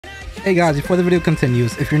Hey guys, before the video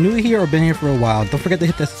continues, if you're new here or been here for a while, don't forget to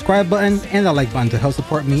hit the subscribe button and the like button to help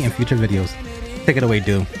support me in future videos. Take it away,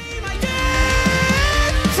 dude.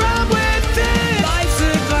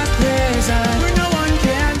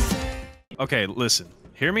 Okay, listen.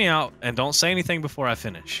 Hear me out and don't say anything before I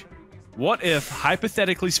finish. What if,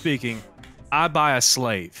 hypothetically speaking, I buy a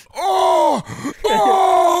slave? Are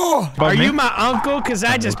you my uncle? Cause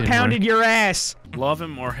I just pounded your ass. Love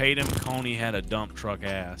him or hate him, Coney had a dump truck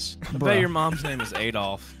ass. I bet your mom's name is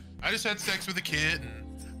Adolf. I just had sex with a kid.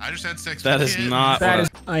 I just had sex That with a is kid. not That what is.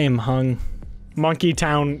 I am hung. Monkey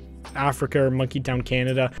Town, Africa, or Monkey Town,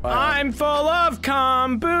 Canada. I'm full of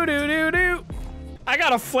cum. Boo doo doo doo. I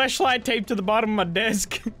got a fleshlight taped to the bottom of my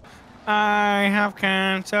desk. I have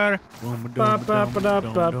cancer.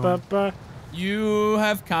 You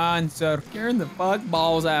have cancer. Scaring the fuck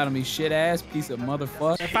balls out of me, shit ass piece of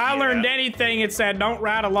motherfucker. If I learned anything, it's that don't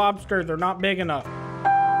ride a lobster. They're not big enough.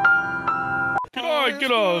 Can I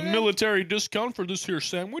get a military discount for this here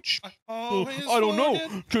sandwich? I don't know.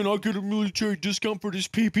 Can I get a military discount for this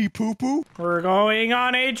pee-pee poo-poo? We're going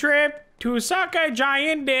on a trip to suck a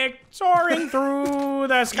giant dick soaring through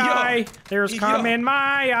the sky. There's cum in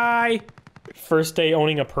my eye. First day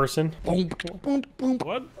owning a person.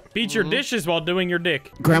 What? Beat your dishes while doing your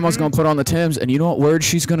dick. Grandma's gonna put on the Timbs, and you know what word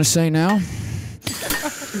she's gonna say now?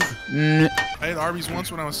 I had Arby's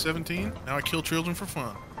once when I was 17. Now I kill children for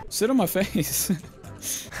fun. Sit on my face.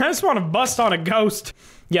 I just want to bust on a ghost.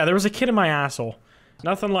 Yeah, there was a kid in my asshole.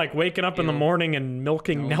 Nothing like waking up in the morning and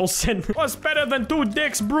milking Nelson. What's better than 2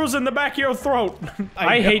 dicks bruising the back of your throat?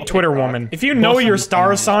 I hate Twitter woman. If you know your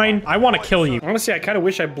star sign, I want to kill you. Honestly, I kind of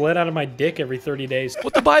wish I bled out of my dick every 30 days.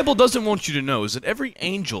 What the Bible doesn't want you to know is that every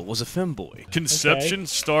angel was a femboy. Conception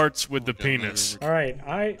starts with the penis. All right,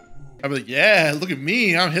 I'd be like, yeah, look at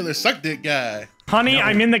me. I'm Hitler suck dick guy. honey,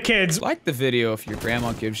 I'm in the kids. Like the video if your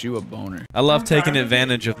grandma gives you a boner. I love taking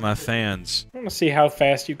advantage of my fans. I want to see how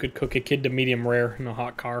fast you could cook a kid to medium rare in a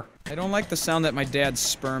hot car. I don't like the sound that my dad's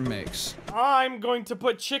sperm makes. I'm going to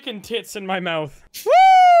put chicken tits in my mouth.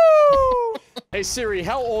 Woo! Hey Siri,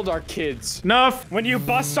 how old are kids? Enough. When you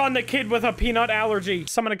bust on the kid with a peanut allergy,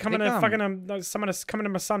 someone coming to fucking someone coming to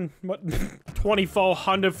my son. What?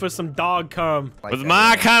 2400 for some dog cum. With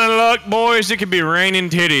my kind of luck, boys, it could be raining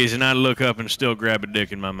titties, and I'd look up and still grab a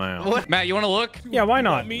dick in my mouth. What? Matt, you want to look? Yeah, why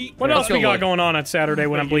not? What else we got going on Saturday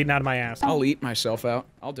when I'm bleeding out of my ass? I'll eat myself out.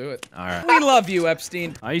 I'll do it. All right. We love you,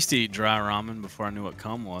 Epstein. I used to eat dry ramen before I knew what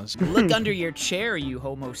cum was. Look under your chair, you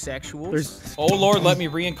homosexuals. Oh Lord, let me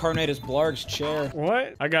reincarnate as Blarg's chair.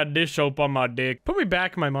 What? I got dish soap on my dick. Put me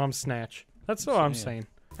back in my mom's snatch. That's all I'm saying.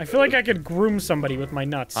 I feel like I could groom somebody with my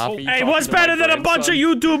nuts. Hey, what's better than a bunch of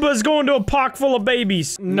YouTubers going to a park full of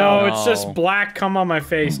babies? No, it's just black cum on my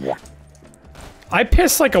face. I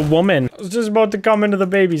pissed like a woman. I was just about to come into the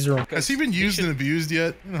baby's room. Has he been used and abused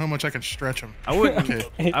yet? You know how much I can stretch him. I wouldn't.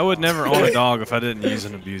 I would never own a dog if I didn't use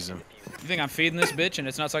and abuse him. You think I'm feeding this bitch and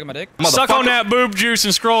it's not sucking my dick? Suck on that boob juice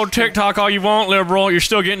and scroll TikTok all you want, liberal. You're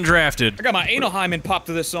still getting drafted. I got my anal hymen popped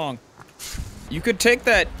to this song. You could take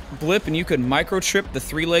that blip and you could microchip the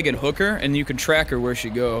 3-legged hooker and you could track her where she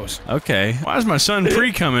goes. Okay. Why is my son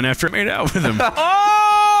pre-coming after I made out with him? Oh!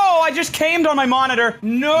 I just camed on my monitor.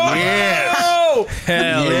 No! Yes.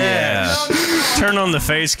 Hell yeah. Turn on the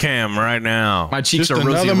face cam right now. My cheeks Just are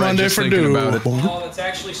rosy another red Monday just for thinking Dude. about it. Oh, that's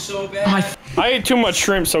actually so bad. I ate too much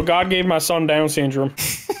shrimp, so God gave my son Down syndrome.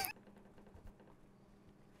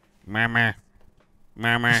 Mama.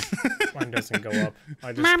 Mama. Mine doesn't go up.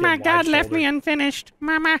 I just Mama, get God wide left me shouldered. unfinished.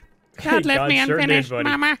 Mama, Hey, God left God me sure did, unfinished.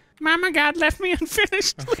 buddy. Mama, God left me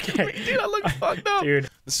unfinished. Look at me, dude. I look fucked up. Dude.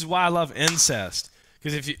 This is why I love incest.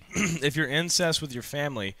 Because if you if you're incest with your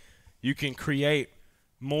family, you can create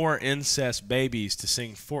more incest babies to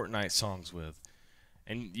sing Fortnite songs with.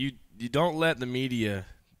 And you don't let the media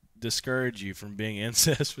discourage you from being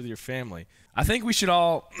incest with your family. I think we should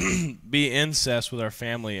all be incest with our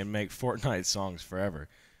family and make Fortnite songs forever.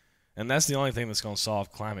 And that's the only thing that's going to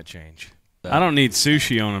solve climate change. I don't need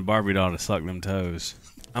sushi on a Barbie doll to suck them toes.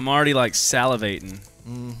 I'm already like salivating.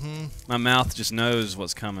 My mouth just knows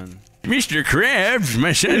what's coming. Mr. Krabs,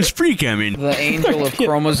 my son's pre-coming. The angel of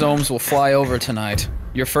chromosomes will fly over tonight.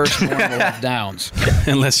 Your firstborn will have downs.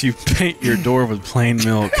 Unless you paint your door with plain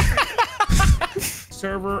milk.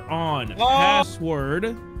 Server on.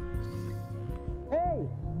 Password.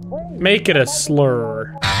 Make it a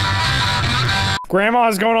slur.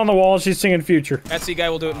 Grandma's going on the wall. She's singing Future. Etsy guy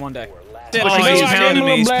will do it in one day. Oh, he's pounding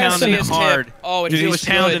me. He's pounding it hard. Oh, it Dude, he feels was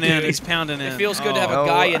pounding good, in. dude. He's pounding in. It feels good to have a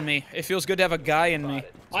guy in me. It feels good to have a guy in me.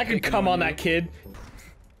 I could come on that kid.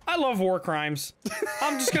 I love war crimes.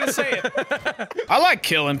 I'm just gonna say it. I like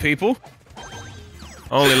killing people.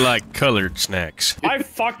 Only like colored snacks. I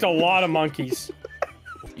fucked a lot of monkeys.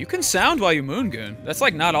 You can sound while you moongoon. That's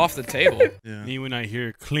like not off the table. Yeah. Me when I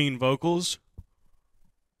hear clean vocals.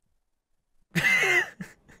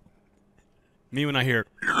 Me when I hear.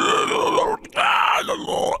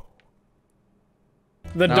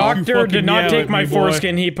 The doctor did not take my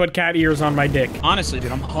foreskin. He put cat ears on my dick. Honestly,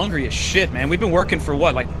 dude, I'm hungry as shit, man. We've been working for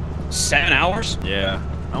what, like 7 hours? Yeah.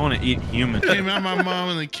 I want to eat human. Came out my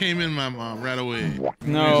mom and then came in my mom right away.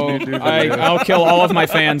 No, I'll kill all of my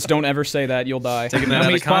fans. Don't ever say that. You'll die. Taking that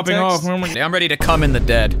out of context. I'm ready to come in the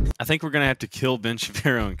dead. I think we're gonna have to kill Ben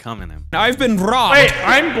Shapiro and come in him. I've been robbed. Wait,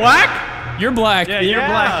 I'm black? You're black. Yeah, you're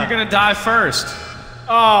black. You're gonna die first.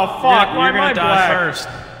 Oh, fuck. You're gonna die black? first.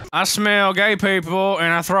 I smell gay people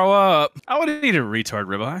and I throw up. I would eat a retard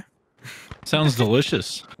ribeye. Sounds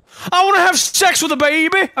delicious. I want to have sex with a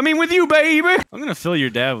baby. I mean, with you, baby. I'm gonna fill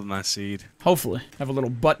your dad with my seed. Hopefully, have a little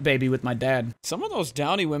butt baby with my dad. Some of those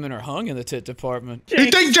Downey women are hung in the tit department.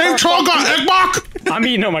 You think James Charles got egg block? I'm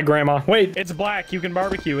eating on my grandma. Wait, it's black. You can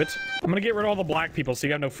barbecue it. I'm gonna get rid of all the black people so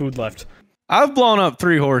you have no food left. I've blown up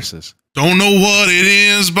 3 horses. Don't know what it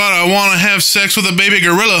is, but I want to have sex with a baby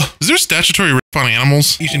gorilla. Is there statutory rape on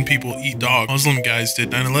animals? Asian people eat dog. Muslim guys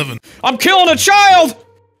did 9/11. I'm killing a child!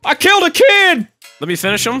 I killed a kid! Let me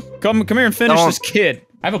finish him. Come here and finish this kid.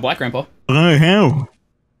 I have a black grandpa. I have.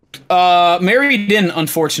 Married in,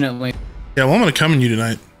 unfortunately. Yeah, well, I'm gonna come in you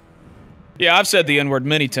tonight. Yeah, I've said the N-word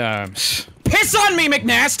many times. Piss on me,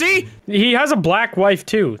 McNasty! He has a black wife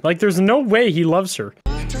too. Like, there's no way he loves her.